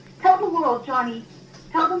world, Johnny.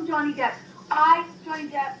 Tell them, Johnny Depp. Johnny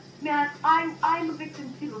Depp, man, I'm a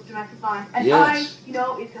victim too of domestic violence. And yes.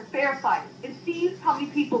 It's a fair fight. And see how many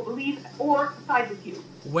people believe or side with you.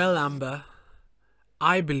 Well, Amber,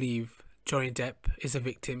 I believe Johnny Depp is a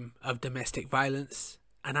victim of domestic violence,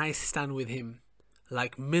 and I stand with him,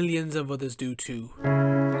 like millions of others do too.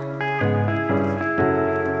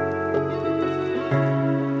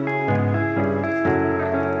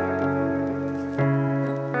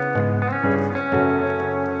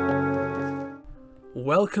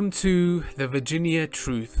 Welcome to the Virginia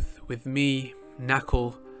Truth with me,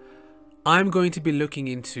 Knuckle. I'm going to be looking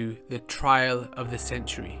into the trial of the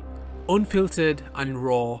century. Unfiltered and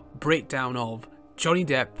raw breakdown of Johnny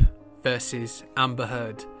Depp versus Amber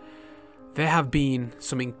Heard. There have been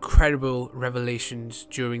some incredible revelations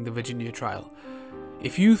during the Virginia trial.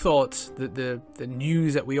 If you thought that the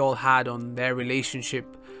news that we all had on their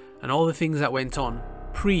relationship and all the things that went on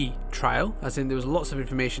pre-trial, as in there was lots of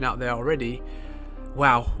information out there already,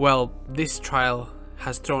 wow, well, this trial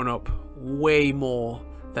has thrown up way more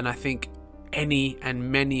than I think any and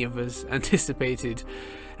many of us anticipated.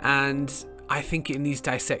 And I think it needs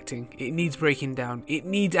dissecting, it needs breaking down, it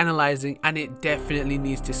needs analysing, and it definitely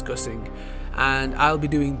needs discussing. And I'll be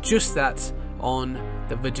doing just that on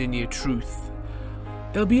the Virginia Truth.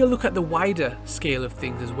 There'll be a look at the wider scale of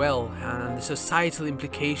things as well, and the societal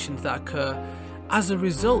implications that occur as a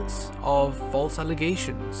result of false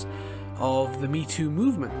allegations, of the Me Too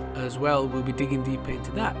movement as well. We'll be digging deeper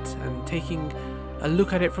into that and taking a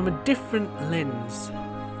look at it from a different lens.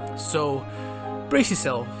 So brace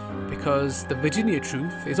yourself, because the Virginia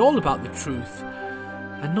Truth is all about the truth,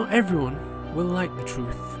 and not everyone will like the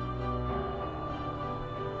truth.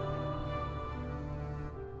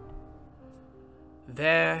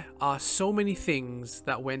 There are so many things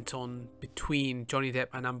that went on between Johnny Depp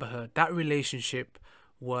and Amber Heard. That relationship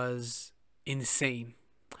was insane.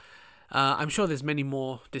 I'm sure there's many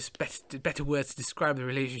more better words to describe the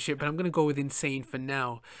relationship, but I'm going to go with insane for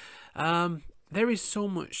now. There is so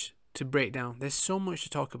much to break down. There's so much to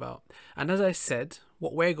talk about. And as I said,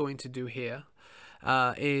 what we're going to do here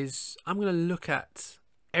is I'm going to look at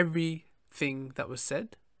everything that was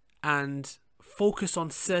said and focus on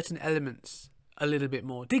certain elements a little bit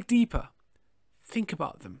more. Dig deeper. Think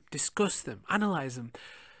about them. Discuss them. Analyze them.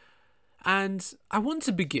 And I want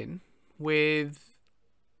to begin with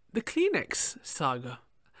the Kleenex saga.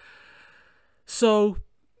 So,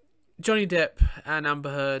 Johnny Depp and Amber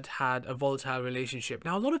Heard had a volatile relationship.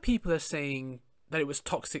 Now, a lot of people are saying that it was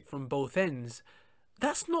toxic from both ends.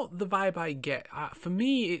 That's not the vibe I get. For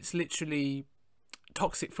me, it's literally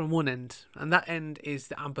toxic from one end, and that end is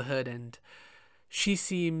the Amber Heard end. She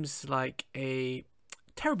seems like a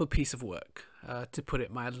terrible piece of work, to put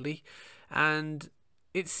it mildly, and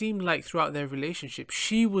it seemed like throughout their relationship,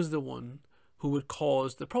 she was the one who would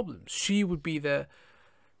cause the problems. She would be the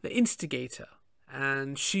instigator,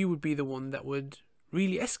 and she would be the one that would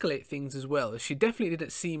really escalate things as well. She definitely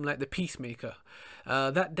didn't seem like the peacemaker.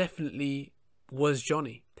 That definitely was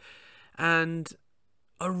Johnny. And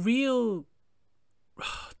a real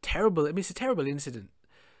terrible, it's a terrible incident.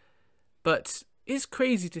 But it's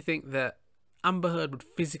crazy to think that Amber Heard would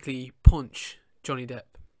physically punch Johnny Depp.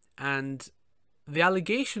 And the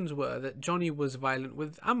allegations were that Johnny was violent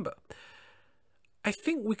with Amber. I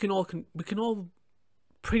think we can all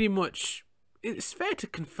pretty much, it's fair to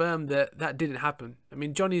confirm that that didn't happen. I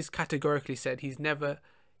mean, Johnny's categorically said he's never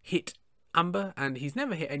hit Amber and he's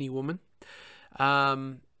never hit any woman.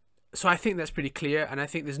 So I think that's pretty clear, and I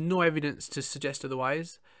think there's no evidence to suggest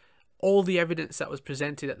otherwise. All the evidence that was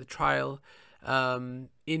presented at the trial in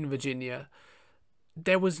Virginia,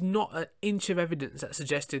 there was not an inch of evidence that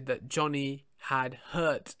suggested that Johnny had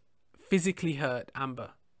physically hurt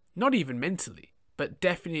Amber. Not even mentally. But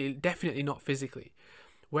definitely not physically.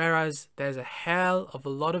 Whereas there's a hell of a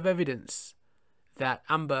lot of evidence that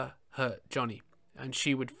Amber hurt Johnny, and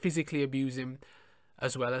she would physically abuse him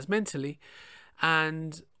as well as mentally.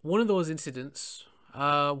 And one of those incidents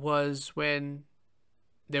was when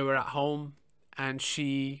they were at home and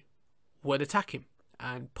she would attack him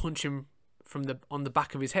and punch him on the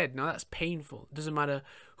back of his head. Now that's painful. It doesn't matter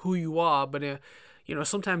who you are, but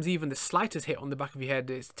sometimes even the slightest hit on the back of your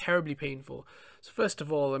head is terribly painful. So first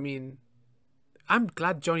of all, I mean, I'm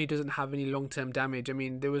glad Johnny doesn't have any long-term damage. I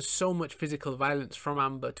mean, there was so much physical violence from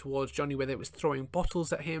Amber towards Johnny, whether it was throwing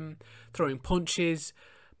bottles at him, throwing punches,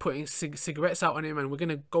 putting cigarettes out on him, and we're going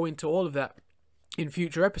to go into all of that in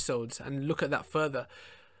future episodes and look at that further.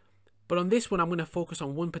 But on this one, I'm going to focus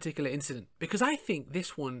on one particular incident, because I think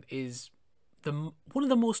this one is one of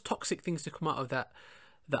the most toxic things to come out of that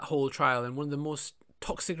whole trial, and one of the most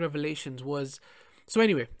toxic revelations was So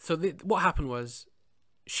anyway, what happened was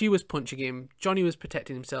she was punching him, Johnny was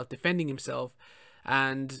protecting himself, defending himself,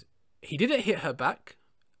 and he didn't hit her back,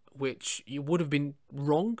 which would have been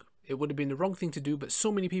wrong. It would have been the wrong thing to do, but so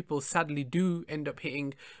many people sadly do end up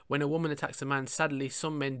hitting when a woman attacks a man. Sadly,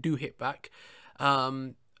 some men do hit back.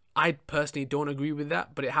 I personally don't agree with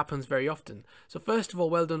that, but it happens very often. So first of all,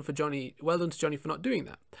 well done to Johnny for not doing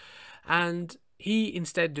that. And he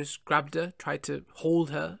instead just grabbed her, tried to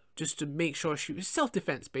hold her, just to make sure she was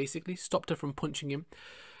self-defense, basically, stopped her from punching him.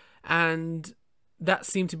 And that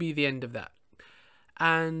seemed to be the end of that.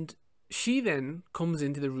 And she then comes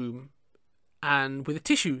into the room and with a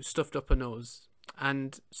tissue stuffed up her nose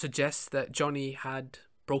and suggests that Johnny had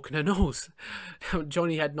broken her nose.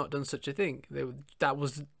 Johnny had not done such a thing.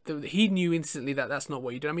 He knew instantly that that's not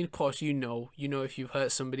what you do. I mean, of course, you know if you've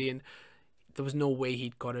hurt somebody, and there was no way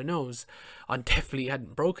he'd got her nose, and definitely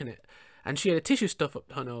hadn't broken it. And she had a tissue stuff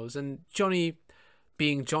up her nose, and Johnny,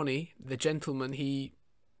 being Johnny, the gentleman,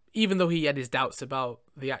 even though he had his doubts about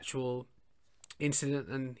the actual incident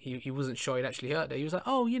and he wasn't sure he'd actually hurt her, he was like,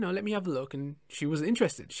 oh, let me have a look. And she wasn't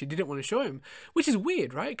interested. She didn't want to show him, which is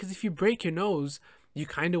weird, right? Because if you break your nose, you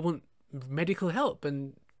kind of want medical help,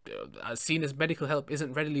 and as seen as medical help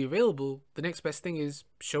isn't readily available, the next best thing is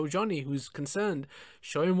show Johnny, who's concerned,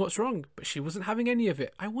 show him what's wrong. But she wasn't having any of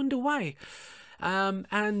it. I wonder why.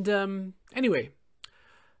 Anyway,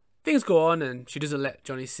 things go on and she doesn't let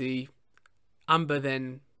Johnny see. Amber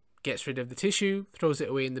then gets rid of the tissue, throws it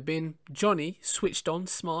away in the bin. Johnny, switched on,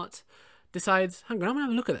 smart, decides, hang on, I'm going to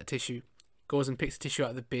have a look at that tissue. Goes and picks the tissue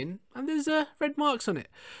out of the bin, and there's red marks on it.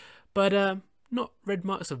 But not red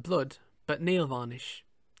marks of blood, but nail varnish.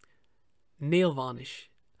 Nail varnish.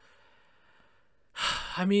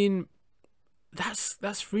 I mean,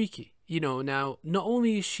 that's freaky. Now, not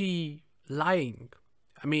only is she lying,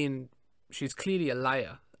 I mean, she's clearly a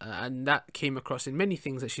liar. And that came across in many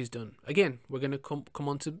things that she's done. Again, we're going to come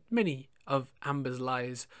on to many of Amber's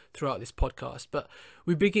lies throughout this podcast. But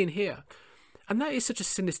we begin here. And that is such a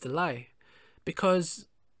sinister lie. Because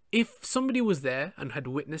if somebody was there and had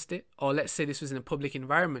witnessed it, or let's say this was in a public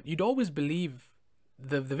environment, you'd always believe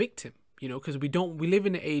the victim. Because we live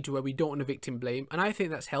in an age where we don't want to victim blame. And I think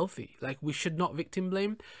that's healthy. Like, we should not victim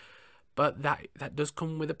blame. But that does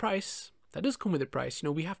come with a price. That does come with a price.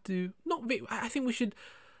 We have to I think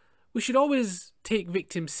we should always take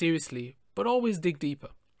victims seriously, but always dig deeper.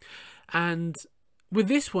 And with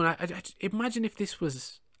this one, I imagine if this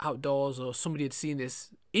was outdoors or somebody had seen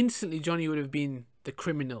this, instantly Johnny would have been the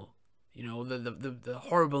criminal, the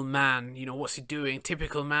horrible man, what's he doing,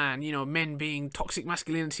 typical man, men being toxic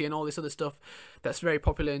masculinity and all this other stuff that's very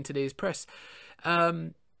popular in today's press.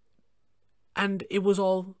 And it was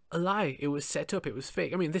all a lie. It was set up. It was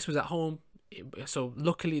fake. I mean, this was at home. So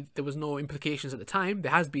luckily there was no implications at the time.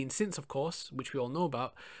 There has been since, of course, which we all know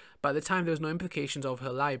about. But at the time there was no implications of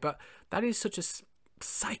her lie. But that is such a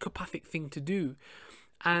psychopathic thing to do.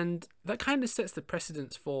 And that kind of sets the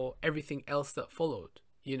precedence for everything else that followed.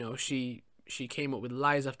 She came up with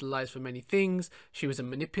lies after lies for many things. She was a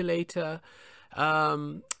manipulator.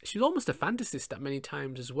 She was almost a fantasist at many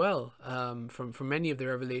times as well, from many of the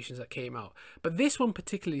revelations that came out. But this one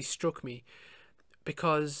particularly struck me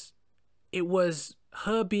because it was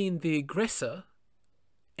her being the aggressor,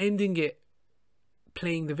 ending it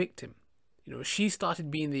playing the victim. She started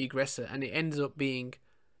being the aggressor, and it ends up being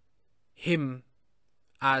him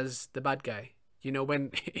as the bad guy.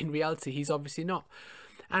 When in reality he's obviously not.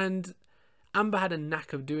 And Amber had a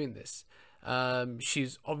knack of doing this.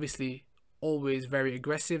 She's obviously always very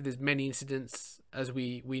aggressive. There's many incidents, as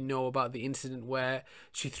we know about the incident where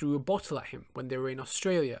she threw a bottle at him when they were in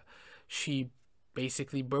Australia. She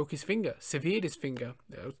basically broke his finger, severed his finger,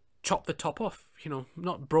 chopped the top off,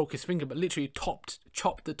 not broke his finger, but literally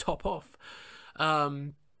chopped the top off,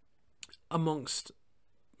 amongst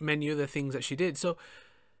many other things that she did. So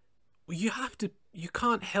you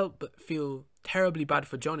can't help but feel terribly bad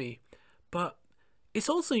for Johnny, but it's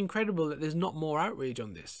also incredible that there's not more outrage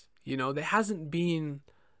on this. There hasn't been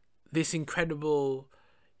this incredible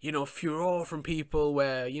furor from people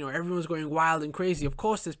where, everyone's going wild and crazy. Of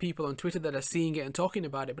course, there's people on Twitter that are seeing it and talking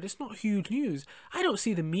about it, but it's not huge news. I don't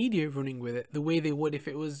see the media running with it the way they would if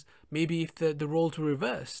the roles were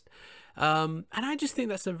reversed. And I just think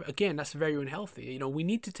that's very unhealthy. We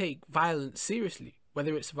need to take violence seriously,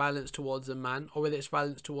 whether it's violence towards a man or whether it's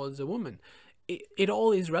violence towards a woman. It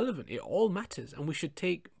all is relevant. It all matters, and we should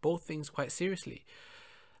take both things quite seriously.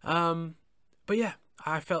 But yeah,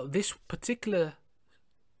 I felt this particular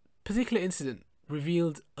incident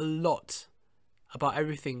revealed a lot about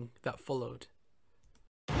everything that followed.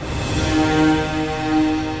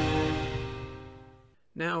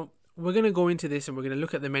 Now, we're going to go into this and we're going to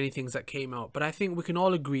look at the many things that came out, but I think we can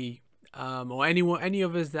all agree, or any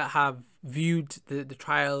of us that have viewed the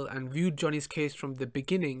trial and viewed Johnny's case from the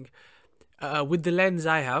beginning, with the lens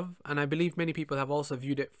I have, and I believe many people have also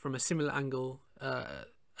viewed it from a similar angle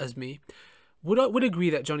as me, would agree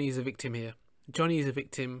that Johnny is a victim here. Johnny is a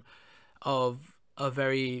victim of a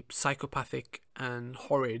very psychopathic and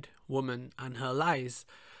horrid woman and her lies.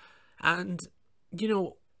 And, you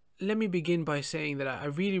know, let me begin by saying that I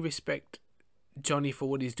really respect Johnny for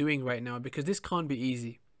what he's doing right now, because this can't be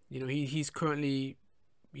easy. You know, he's currently,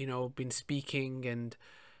 you know, been speaking, and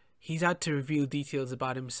he's had to reveal details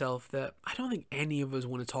about himself that I don't think any of us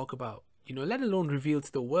want to talk about, you know, let alone reveal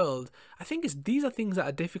to the world. I think these are things that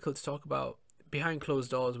are difficult to talk about behind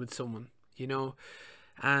closed doors with someone, you know.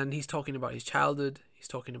 And he's talking about his childhood. He's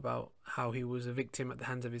talking about how he was a victim at the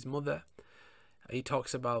hands of his mother. He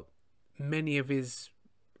talks about many of his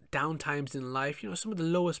down times in life, you know, some of the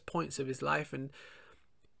lowest points of his life. And,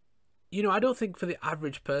 you know, I don't think for the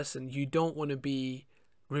average person, you don't want to be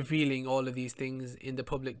revealing all of these things in the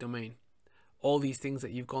public domain, all these things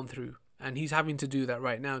that you've gone through. And he's having to do that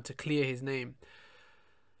right now to clear his name.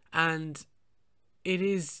 And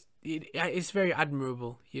it's very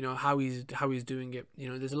admirable, you know, how he's doing it. You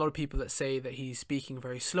know, there's a lot of people that say that he's speaking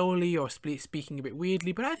very slowly or speaking a bit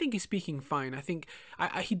weirdly, but I think he's speaking fine. I think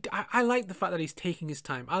I like the fact that he's taking his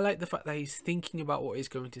time. I like the fact that he's thinking about what he's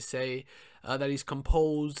going to say, that he's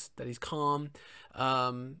composed, that he's calm.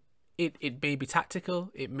 It may be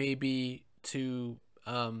tactical, it may be to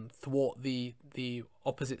thwart the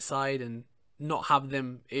opposite side and not have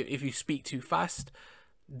them, if you speak too fast,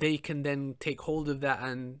 they can then take hold of that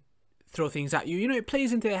and throw things at you. You know, it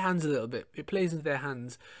plays into their hands a little bit. It plays into their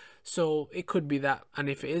hands. So it could be that. And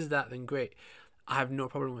if it is that, then great. I have no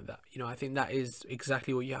problem with that. You know, I think that is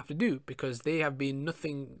exactly what you have to do, because they have been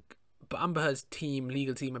nothing but Amber Heard's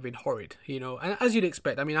legal team have been horrid, you know. And as you'd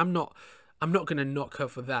expect, I mean, I'm not going to knock her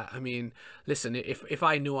for that. I mean, listen, if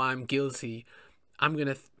I know I'm guilty, I'm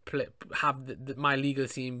going to have my legal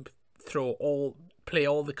team play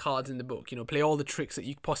all the cards in the book, you know, play all the tricks that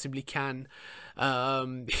you possibly can,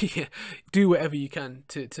 do whatever you can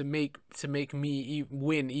to make me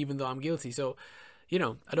win, even though I'm guilty. So, you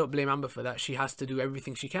know, I don't blame Amber for that. She has to do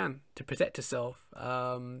everything she can to protect herself,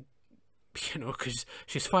 you know, because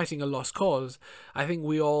she's fighting a lost cause. I think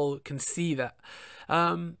we all can see that,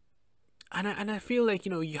 and I feel like,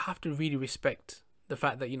 you know, you have to really respect the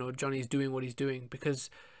fact that, you know, Johnny's doing what he's doing, because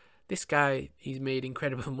this guy, he's made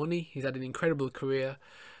incredible money, he's had an incredible career,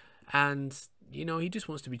 and, you know, he just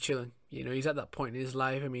wants to be chilling. You know, he's at that point in his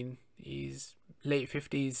life. I mean, he's late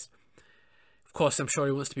 50s. Of course, I'm sure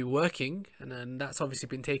he wants to be working, and that's obviously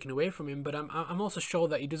been taken away from him, but I'm also sure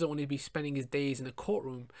that he doesn't want to be spending his days in a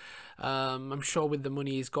courtroom. I'm sure with the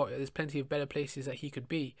money he's got, there's plenty of better places that he could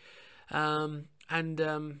be. Yeah,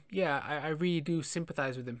 I really do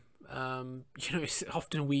sympathize with him. You know, it's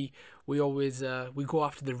often we always we go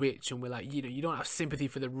after the rich, and we're like, you know, you don't have sympathy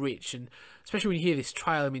for the rich, and especially when you hear this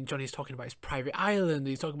trial. I mean, Johnny's talking about his private island,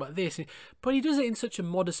 he's talking about this, but he does it in such a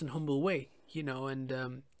modest and humble way, you know,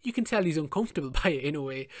 and you can tell he's uncomfortable by it in a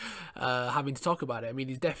way, having to talk about it. I mean,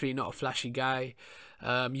 he's definitely not a flashy guy.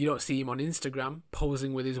 You don't see him on Instagram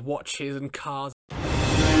posing with his watches and cars.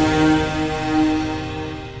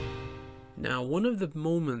 Now, one of the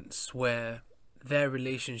moments where their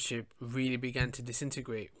relationship really began to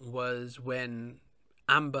disintegrate was when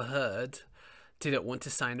Amber Heard didn't want to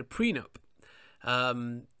sign a prenup.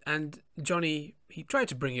 And Johnny, he tried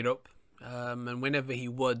to bring it up, and whenever he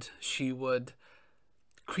would, she would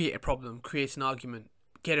create a problem, create an argument,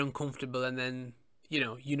 get uncomfortable, and then, you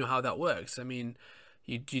know how that works. I mean,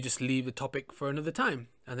 you just leave the topic for another time,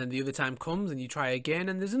 and then the other time comes and you try again,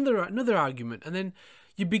 and there's another argument, and then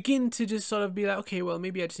you begin to just sort of be like, okay, well,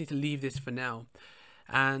 maybe I just need to leave this for now.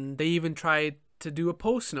 And they even tried to do a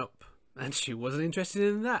post-nup, and she wasn't interested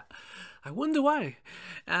in that. I wonder why.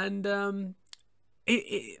 And that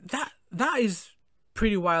is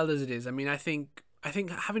pretty wild as it is. I mean, I think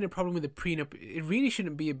having a problem with a prenup, it really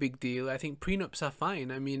shouldn't be a big deal. I think prenups are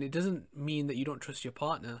fine. I mean, it doesn't mean that you don't trust your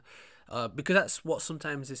partner, because that's what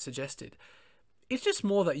sometimes is suggested. It's just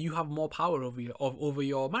more that you have more power over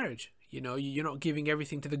your marriage. You know, you're not giving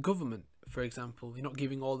everything to the government, for example. You're not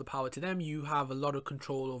giving all the power to them. You have a lot of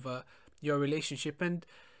control over your relationship. And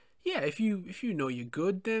yeah, if you know you're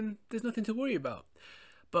good, then there's nothing to worry about.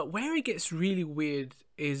 But where it gets really weird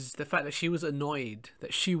is the fact that she was annoyed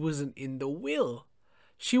that she wasn't in the will.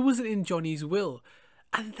 She wasn't in Johnny's will.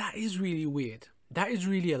 And that is really weird. That is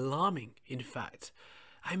really alarming, in fact.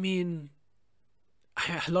 I mean,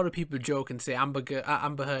 a lot of people joke and say Amber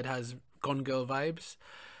Heard has Gone Girl vibes.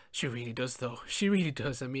 She really does, though. She really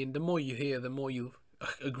does. I mean, the more you hear, the more you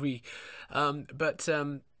agree.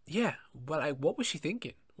 Yeah. Well, like, what was she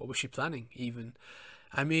thinking? What was she planning, even?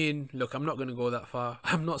 I mean, look, I'm not going to go that far.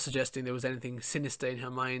 I'm not suggesting there was anything sinister in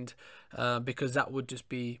her mind, because that would just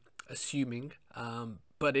be assuming.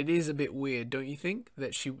 But it is a bit weird, don't you think,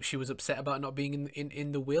 that she was upset about not being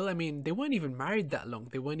in the will? I mean, they weren't even married that long.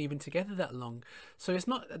 They weren't even together that long. So it's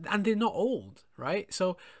not, and they're not old, right?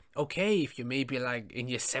 So, okay, if you're maybe like in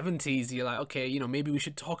your 70s, you're like, okay, maybe we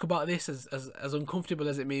should talk about this, as uncomfortable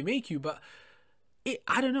as it may make you. But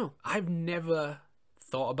I don't know. I've never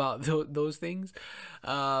thought about those things.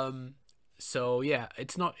 So yeah,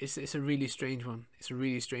 it's a really strange one. It's a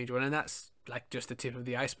really strange one, and that's like just the tip of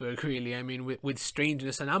the iceberg, really. I mean, with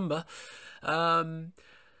Strangeness and Amber,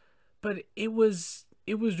 but it was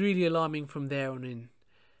really alarming from there on in.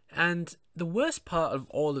 And the worst part of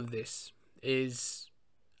all of this is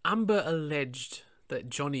Amber alleged that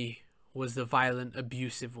Johnny was the violent,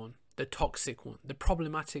 abusive one, the toxic one, the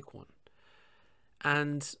problematic one.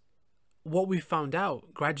 And what we found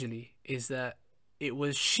out gradually is that it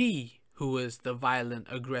was she who was the violent,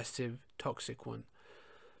 aggressive, toxic one.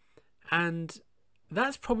 And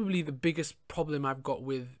that's probably the biggest problem I've got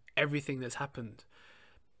with everything that's happened.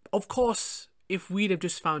 Of course, if we'd have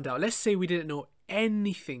just found out, let's say we didn't know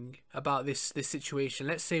anything about this situation,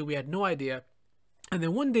 let's say we had no idea, and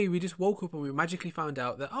then one day we just woke up and we magically found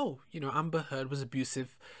out that, Amber Heard was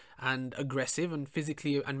abusive and aggressive and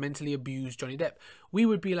physically and mentally abused Johnny Depp, we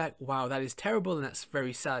would be like, wow, that is terrible and that's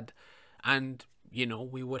very sad. And,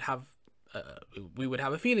 we would have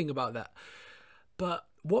a feeling about that. But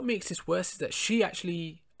what makes this worse is that she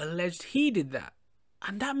actually alleged he did that.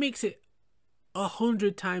 And that makes it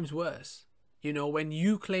 100 times worse. When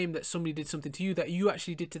you claim that somebody did something to you that you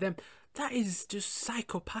actually did to them, that is just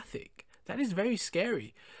psychopathic. That is very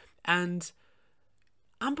scary. And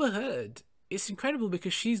Amber Heard, it's incredible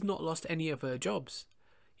because she's not lost any of her jobs.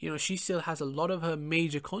 She still has a lot of her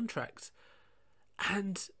major contracts.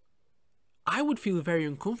 And I would feel very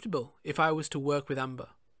uncomfortable if I was to work with Amber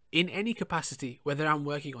in any capacity, whether I'm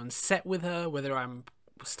working on set with her, whether I'm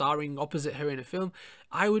starring opposite her in a film.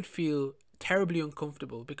 I would feel terribly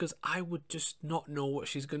uncomfortable because I would just not know what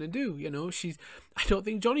she's going to do. I don't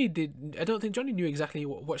think Johnny knew exactly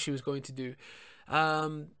what she was going to do.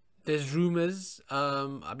 There's rumors.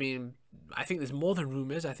 I think there's more than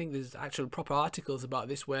rumors. I think there's actual proper articles about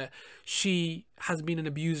this where she has been an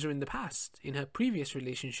abuser in the past, in her previous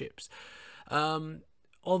relationships.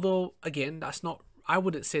 Although, again, I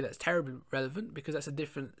wouldn't say that's terribly relevant because that's a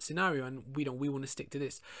different scenario and we want to stick to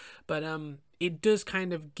this. But it does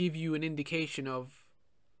kind of give you an indication of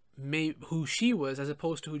who she was as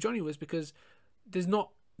opposed to who Johnny was, because there's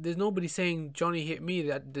nobody saying Johnny hit me.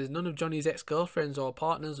 That there's none of Johnny's ex-girlfriends or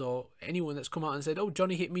partners or anyone that's come out and said, oh,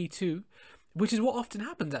 Johnny hit me too, which is what often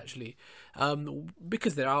happens actually,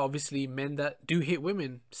 because there are obviously men that do hit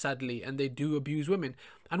women, sadly, and they do abuse women.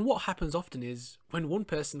 And what happens often is when one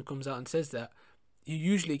person comes out and says that, you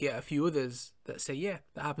usually get a few others that say, yeah,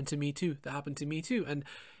 that happened to me too, that happened to me too. And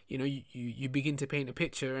you begin to paint a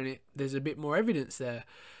picture and there's a bit more evidence there.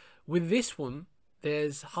 With this one,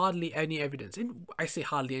 there's hardly any evidence. And I say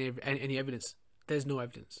hardly any evidence. There's no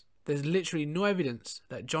evidence. There's literally no evidence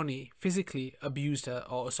that Johnny physically abused her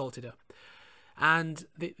or assaulted her. And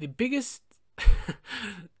the biggest...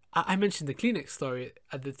 I mentioned the Kleenex story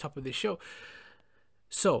at the top of this show.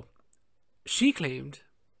 So, she claimed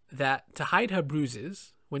that to hide her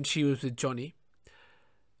bruises when she was with Johnny,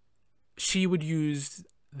 she would use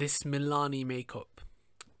this Milani makeup.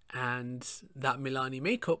 And that Milani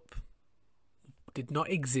makeup did not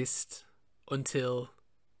exist until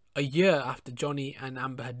a year after Johnny and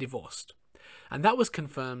Amber had divorced. And that was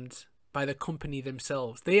confirmed by the company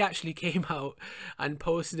themselves. They actually came out and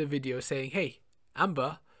posted a video saying, hey,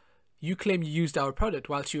 Amber, you claim you used our product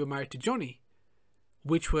whilst you were married to Johnny,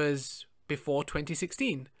 which was before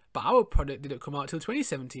 2016. But our product didn't come out till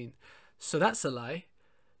 2017. So that's a lie,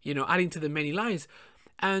 adding to the many lies.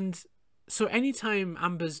 And so anytime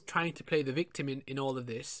Amber's trying to play the victim in all of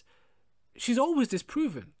this, she's always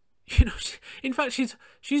disproven. In fact,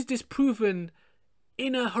 she's disproven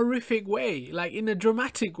in a horrific way, like in a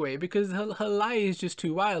dramatic way, because her lie is just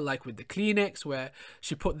too wild, like with the Kleenex, where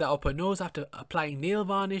she put that up her nose after applying nail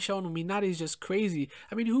varnish on. I mean, that is just crazy.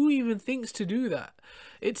 I mean, who even thinks to do that?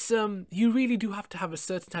 It's you really do have to have a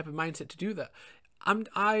certain type of mindset to do that.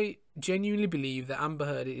 I genuinely believe that Amber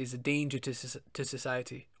Heard is a danger to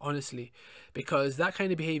society, honestly, because that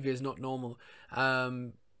kind of behavior is not normal.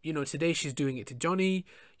 today she's doing it to Johnny.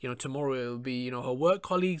 Tomorrow it'll be, her work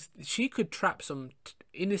colleagues. She could trap some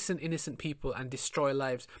innocent people and destroy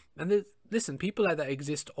lives. And listen, people like that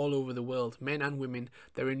exist all over the world, men and women.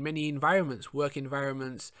 They're in many environments, work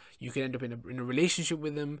environments. You can end up in a relationship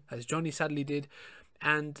with them, as Johnny sadly did.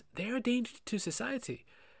 And they're a danger to society.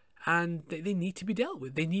 And they need to be dealt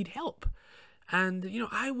with. They need help. And,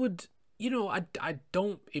 I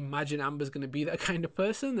don't imagine Amber's going to be that kind of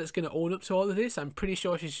person that's going to own up to all of this. I'm pretty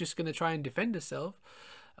sure she's just going to try and defend herself.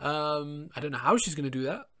 I don't know how she's going to do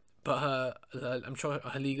that, but I'm sure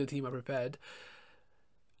her legal team are prepared.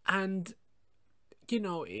 And,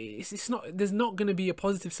 it's not. There's not going to be a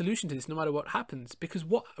positive solution to this no matter what happens, because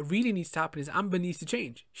what really needs to happen is Amber needs to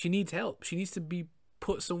change. She needs help. She needs to be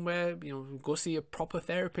put somewhere, go see a proper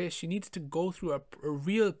therapist. She needs to go through a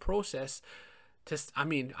real process.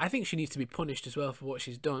 I think she needs to be punished as well for what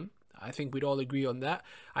she's done. I think we'd all agree on that.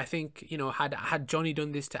 I think, had Johnny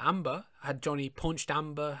done this to Amber, had Johnny punched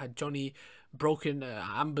Amber, had Johnny broken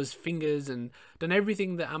Amber's fingers and done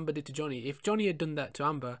everything that Amber did to Johnny, if Johnny had done that to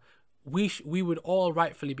Amber, we would all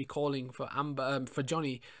rightfully be calling for for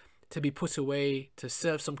Johnny to be put away, to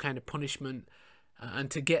serve some kind of punishment, and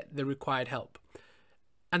to get the required help.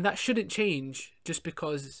 And that shouldn't change just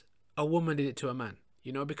because a woman did it to a man.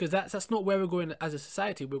 Because that's not where we're going as a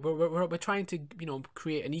society. We're trying to,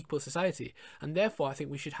 create an equal society. And therefore, I think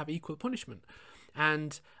we should have equal punishment.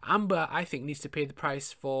 And Amber, I think, needs to pay the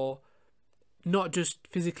price for not just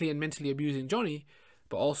physically and mentally abusing Johnny,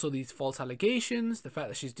 but also these false allegations, the fact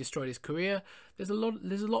that she's destroyed his career. There's a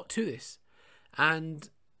lot to this. And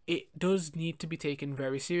it does need to be taken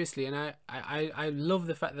very seriously. And I love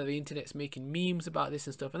the fact that the internet's making memes about this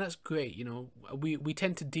and stuff, and that's great. We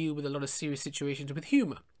tend to deal with a lot of serious situations with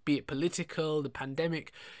humor, be it political, the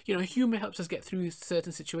pandemic. Humor helps us get through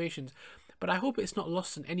certain situations. But I hope it's not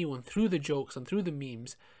lost on anyone through the jokes and through the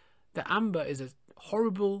memes that Amber is a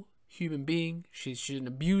horrible human being. She's an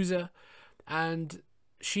abuser, and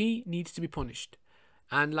she needs to be punished.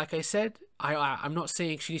 And like I said, I'm not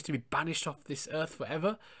saying she needs to be banished off this earth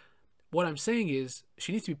forever. What I'm saying is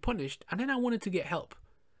she needs to be punished, and then I want her to get help.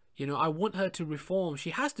 I want her to reform. She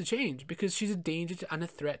has to change because she's a danger and a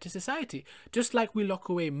threat to society. Just like we lock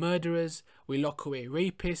away murderers, we lock away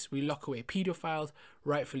rapists, we lock away pedophiles,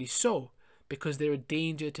 rightfully so, because they're a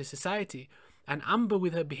danger to society. And Amber,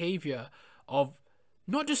 with her behaviour of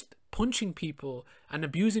not just punching people and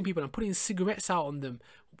abusing people and putting cigarettes out on them,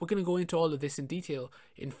 we're going to go into all of this in detail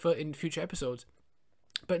in future episodes.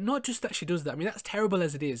 But not just that she does that. I mean, that's terrible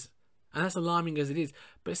as it is, and that's alarming as it is,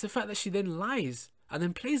 but it's the fact that she then lies and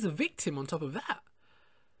then plays the victim on top of that.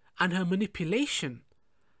 And her manipulation,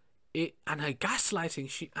 and her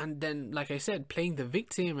gaslighting, and then, like I said, playing the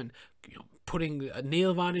victim and putting a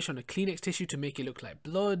nail varnish on a Kleenex tissue to make it look like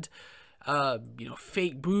blood,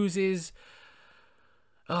 fake bruises.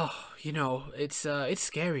 Oh, it's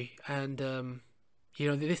scary. And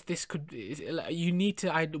this could,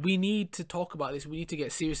 we need to talk about this. We need to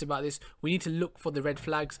get serious about this. We need to look for the red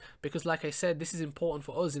flags, because like I said, this is important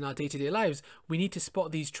for us in our day-to-day lives. We need to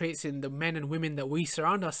spot these traits in the men and women that we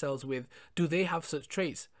surround ourselves with. Do they have such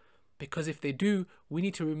traits? Because if they do, we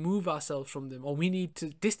need to remove ourselves from them, or we need to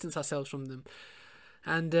distance ourselves from them.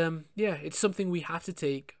 And it's something we have to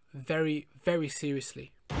take very, very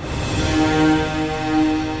seriously.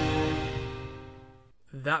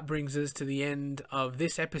 That brings us to the end of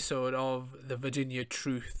this episode of The Virginia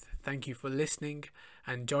Truth. Thank you for listening,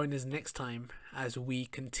 and join us next time as we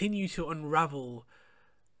continue to unravel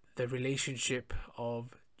the relationship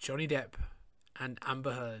of Johnny Depp and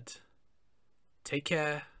Amber Heard. Take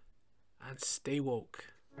care and stay woke.